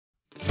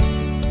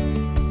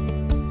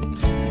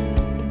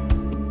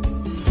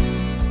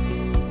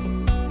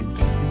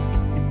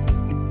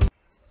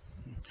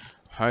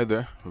Hi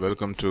there,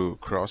 welcome to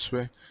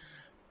Crossway.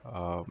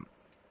 Um,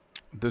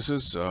 this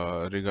is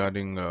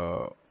regarding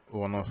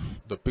one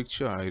of the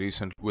picture I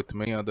recently, with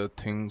many other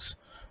things.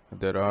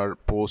 There are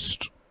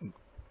posts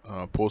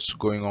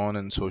going on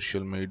in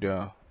social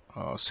media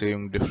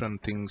saying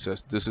different things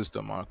as this is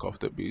the mark of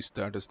the beast,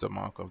 that is the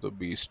mark of the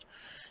beast,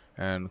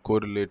 and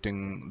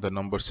correlating the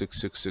number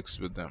 666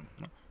 with them.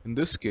 In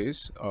this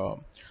case,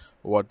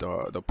 what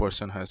the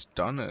person has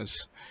done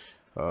is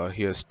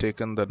he has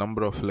taken the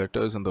number of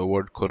letters in the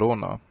word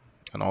corona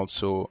and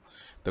also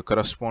the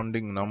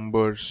corresponding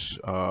numbers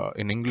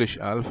in English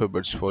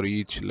alphabets for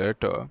each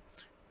letter,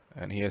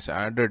 and he has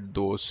added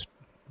those,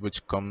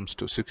 which comes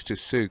to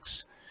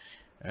 66.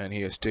 And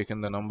he has taken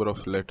the number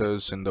of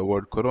letters in the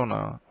word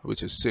corona,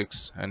 which is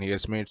 6, and he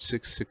has made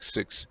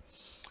 666.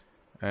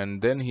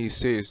 And then he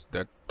says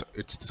that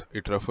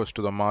it refers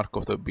to the mark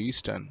of the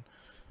beast, and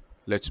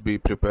let's be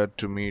prepared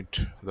to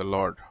meet the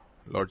Lord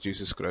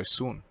Jesus Christ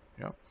soon.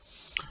 Yeah.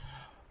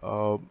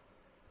 uh,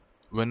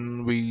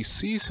 when we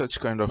see such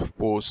kind of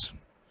posts,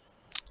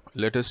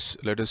 let us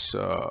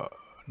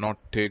not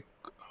take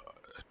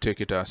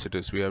it as it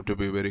is. We have to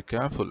be very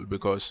careful,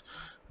 because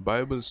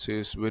Bible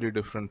says very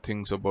different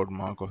things about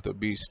mark of the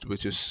beast,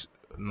 which is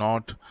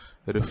not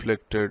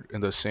reflected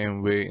in the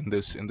same way in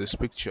this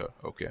picture.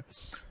 Okay,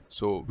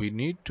 so we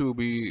need to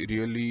be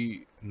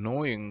really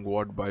knowing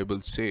what Bible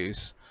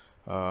says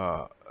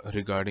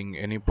regarding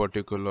any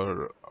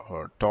particular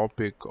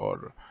topic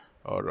or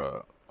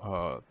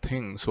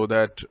thing, so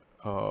that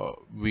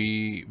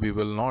we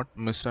will not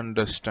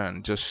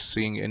misunderstand just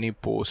seeing any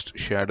post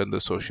shared in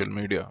the social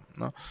media.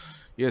 No?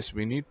 Yes,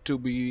 we need to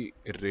be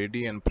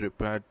ready and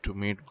prepared to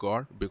meet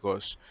God,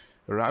 because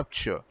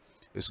rapture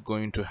is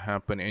going to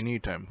happen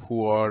anytime.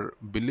 Who are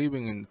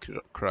believing in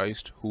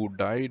Christ, who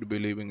died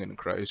believing in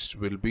Christ,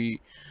 will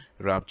be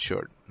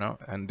raptured now,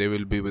 and they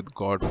will be with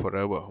God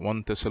forever.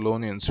 1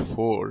 Thessalonians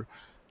 4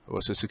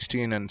 verses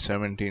 16 and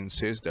 17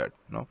 says that,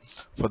 no,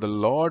 for the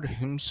Lord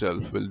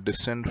himself will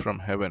descend from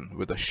heaven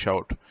with a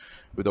shout,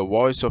 with the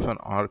voice of an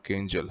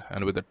archangel,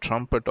 and with the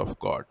trumpet of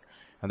God,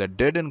 and the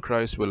dead in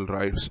Christ will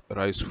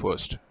rise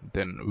first.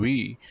 Then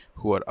we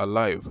who are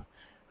alive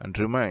and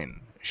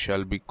remain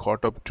shall be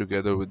caught up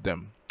together with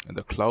them in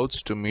the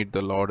clouds to meet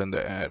the Lord in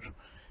the air,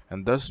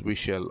 and thus we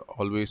shall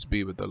always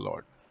be with the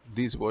Lord.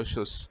 These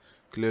verses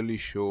clearly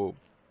show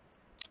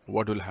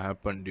what will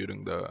happen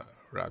during the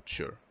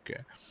rapture.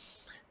 Okay,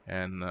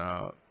 and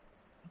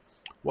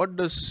what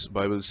does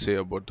Bible say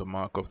about the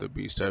mark of the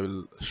beast? I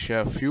will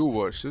share few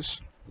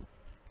verses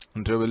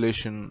in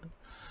Revelation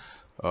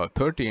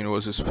 13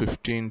 verses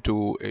 15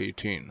 to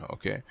 18.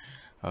 Okay,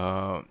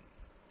 uh,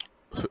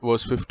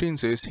 verse 15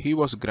 says, he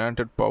was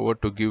granted power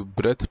to give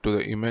breath to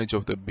the image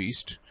of the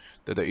beast,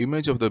 that the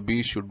image of the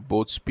beast should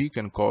both speak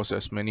and cause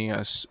as many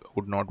as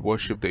would not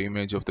worship the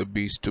image of the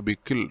beast to be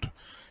killed.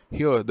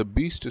 Here the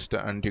beast is the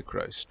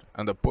antichrist,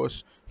 and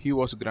he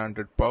was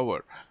granted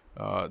power.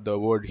 The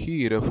word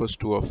he refers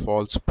to a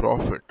false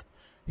prophet.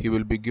 He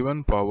will be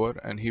given power,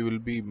 and he will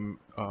be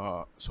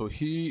so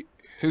he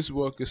his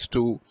work is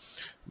to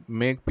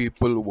make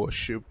people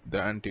worship the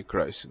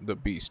antichrist, the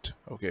beast.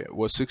 Okay,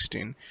 verse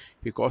 16,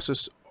 he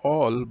causes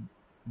all,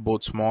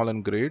 both small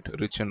and great,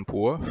 rich and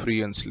poor,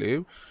 free and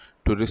slave,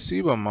 to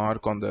receive a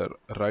mark on their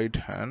right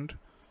hand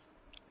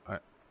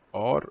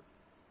or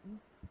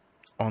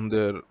on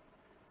their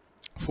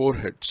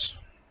foreheads,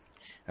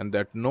 and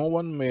that no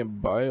one may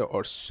buy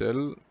or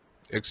sell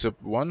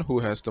except one who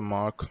has the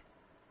mark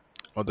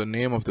or the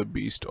name of the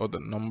beast or the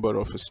number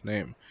of his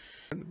name.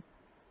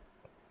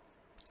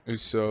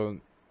 Is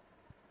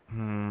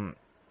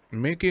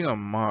making a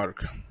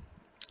mark.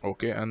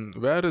 Okay, and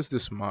where is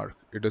this mark?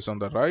 It is on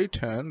the right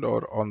hand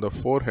or on the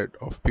forehead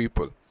of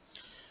people,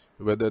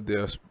 whether they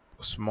are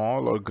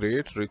small or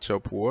great, rich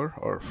or poor,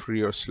 or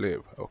free or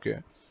slave.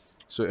 Okay,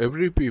 so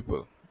every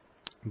people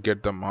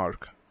get the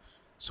mark.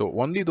 So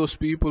only those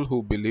people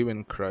who believe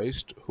in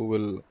Christ, who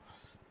will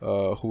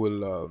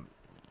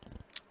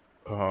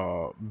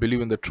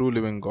believe in the true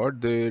living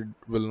God, they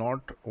will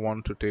not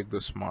want to take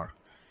this mark.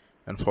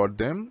 And for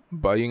them,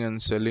 buying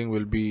and selling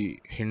will be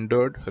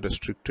hindered,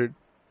 restricted.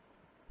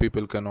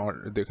 People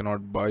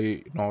cannot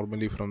buy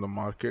normally from the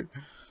market,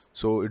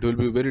 so it will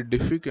be very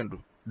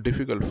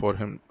difficult for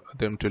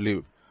them to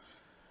live.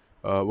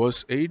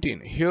 Verse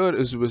 18, here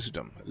is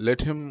wisdom.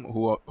 Let him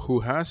who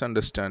has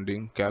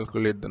understanding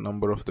calculate the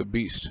number of the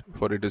beast,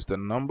 for it is the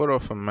number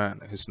of a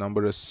man. His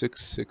number is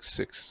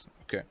 666.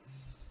 Okay,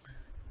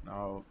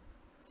 now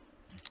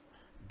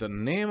the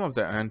name of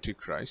the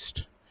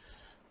Antichrist,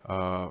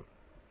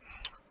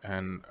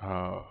 and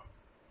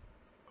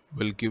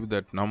will give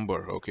that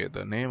number. Okay,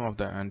 the name of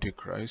the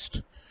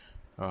Antichrist,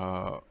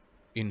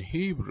 in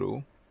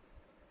Hebrew,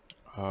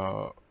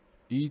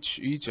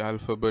 each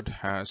alphabet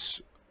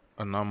has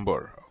a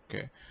number.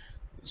 Okay,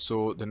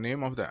 so the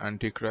name of the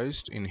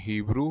Antichrist in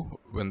Hebrew,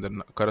 when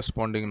the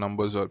corresponding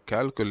numbers are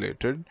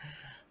calculated,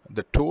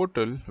 the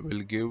total will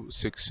give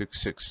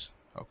 666.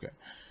 Okay,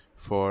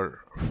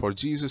 for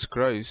Jesus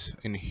Christ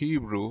in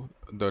Hebrew,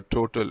 the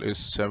total is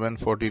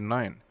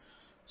 749.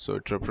 so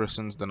it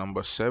represents the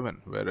number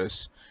 7,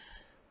 whereas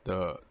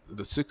the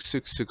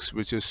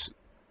 666,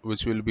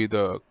 which will be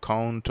the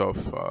count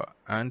of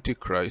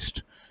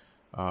Antichrist,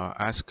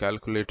 as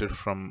calculated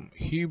from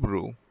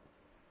Hebrew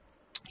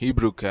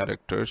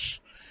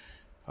characters,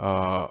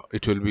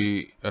 it will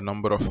be a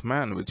number of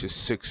man, which is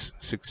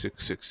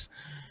 666.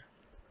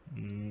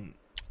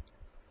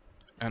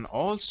 And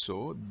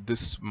also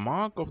this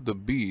mark of the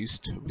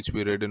beast, which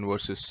we read in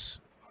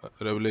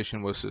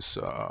Revelation verses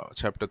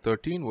chapter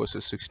 13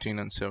 verses 16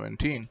 and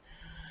 17,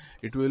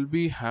 it will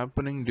be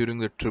happening during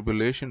the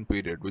tribulation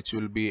period, which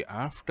will be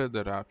after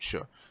the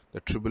rapture. The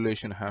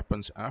tribulation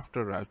happens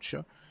after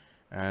rapture,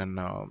 and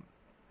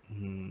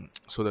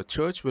so the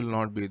church will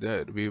not be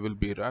there. We will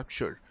be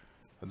raptured.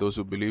 Those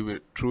who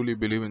truly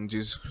believe in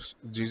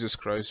Jesus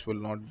Christ will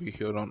not be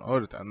here on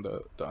earth, and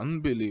the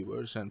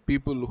unbelievers and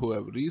people who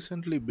have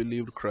recently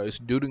believed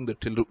Christ during the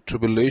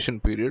tribulation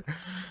period,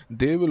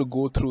 they will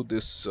go through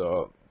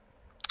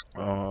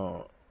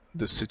uh,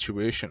 this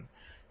situation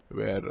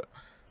where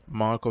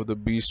mark of the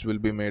beast will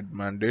be made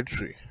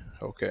mandatory.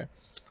 Okay,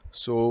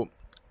 so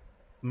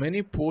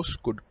many posts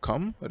could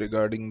come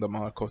regarding the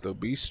mark of the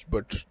beast,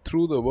 but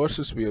through the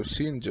verses we have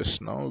seen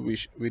just now,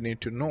 we need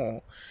to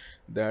know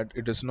that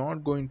it is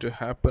not going to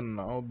happen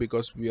now,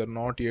 because we are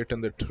not yet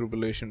in the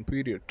tribulation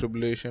period.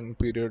 Tribulation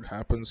period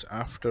happens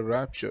after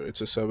rapture.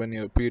 It's a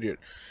 7-year period,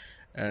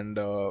 and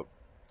the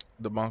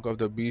mark of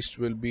the beast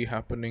will be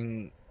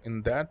happening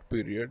in that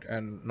period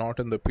and not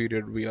in the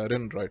period we are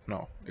in right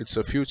now. It's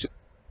a future.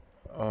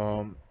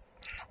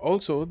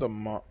 Also, the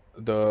mark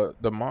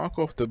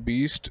of the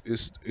beast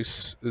is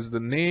the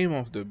name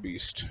of the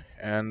beast,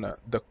 and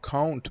the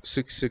count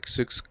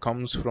 666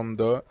 comes from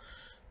the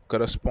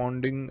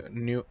corresponding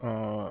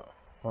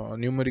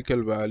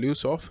numerical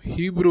values of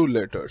Hebrew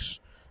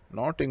letters,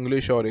 not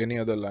English or any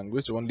other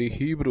language, only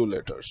Hebrew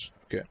letters.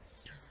 Okay,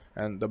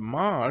 and the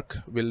mark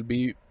will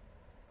be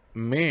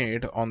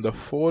made on the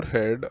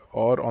forehead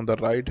or on the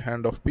right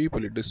hand of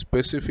people. It is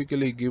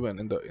specifically given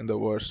in the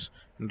verse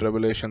in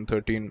Revelation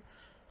 13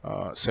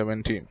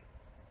 17.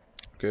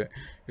 Okay,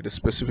 it is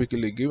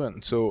specifically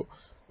given. So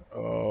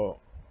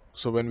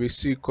when we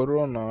see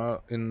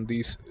corona in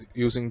these,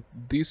 using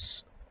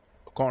this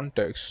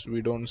context,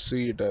 we don't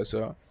see it as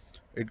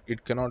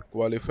it cannot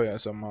qualify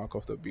as a mark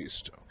of the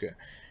beast. Okay,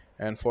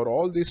 and for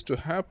all this to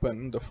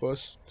happen, the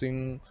first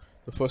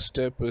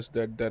step is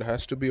that there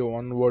has to be a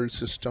one world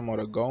system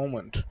or a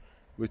government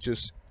which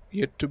is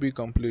yet to be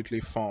completely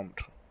formed.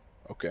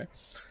 Okay,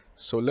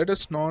 so let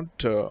us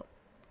not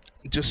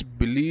just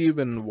believe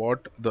in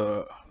what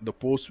the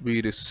posts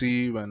we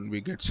receive and we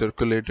get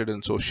circulated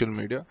in social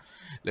media.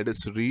 Let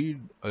us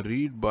read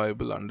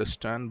Bible,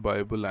 understand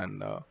Bible,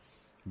 and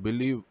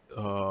believe,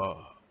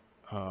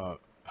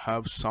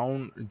 have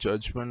sound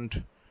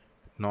judgment,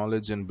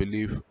 knowledge, and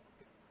belief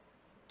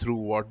through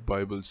what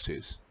Bible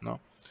says. Now,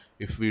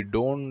 if we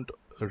don't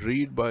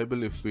read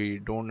Bible, if we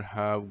don't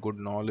have good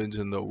knowledge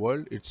in the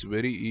world, it's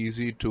very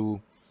easy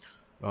to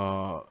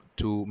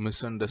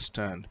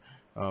misunderstand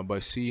by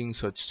seeing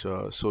such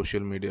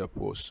social media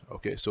posts.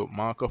 Okay, so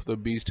mark of the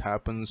beast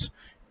happens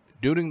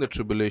during the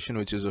tribulation,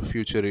 which is a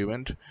future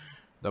event.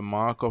 The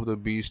mark of the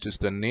beast is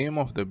the name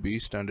of the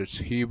beast, and its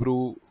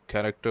Hebrew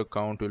character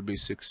count will be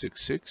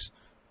 666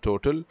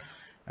 total.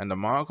 And the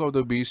mark of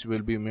the beast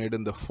will be made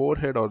in the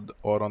forehead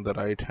or on the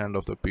right hand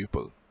of the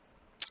people.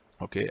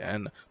 Okay,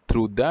 and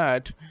through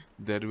that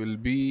there will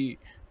be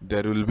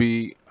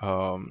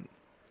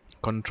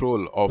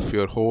control of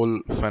your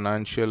whole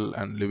financial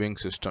and living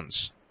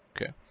systems.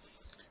 Okay,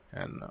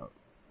 and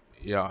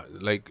yeah,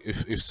 like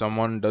if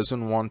someone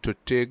doesn't want to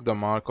take the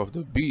mark of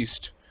the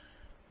beast,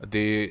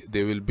 they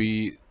will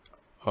be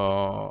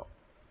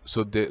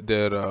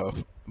their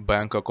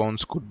bank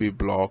accounts could be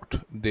blocked.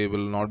 They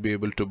will not be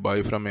able to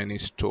buy from any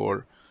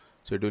store,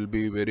 so it will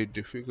be very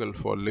difficult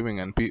for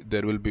living, and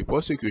there will be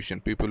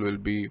persecution. People will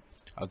be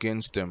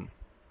against them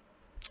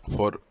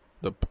for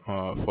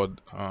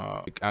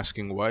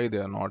asking why they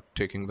are not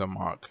taking the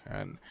mark.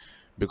 And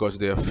because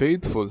they are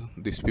faithful,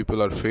 these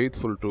people are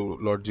faithful to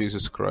Lord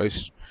Jesus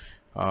Christ,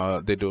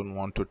 they don't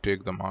want to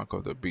take the mark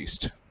of the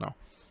beast now.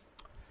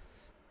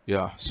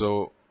 Yeah,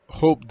 so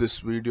hope this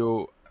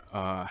video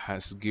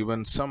has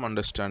given some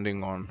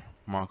understanding on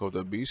mark of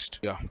the beast.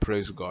 Yeah,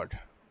 praise God.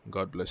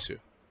 God bless you.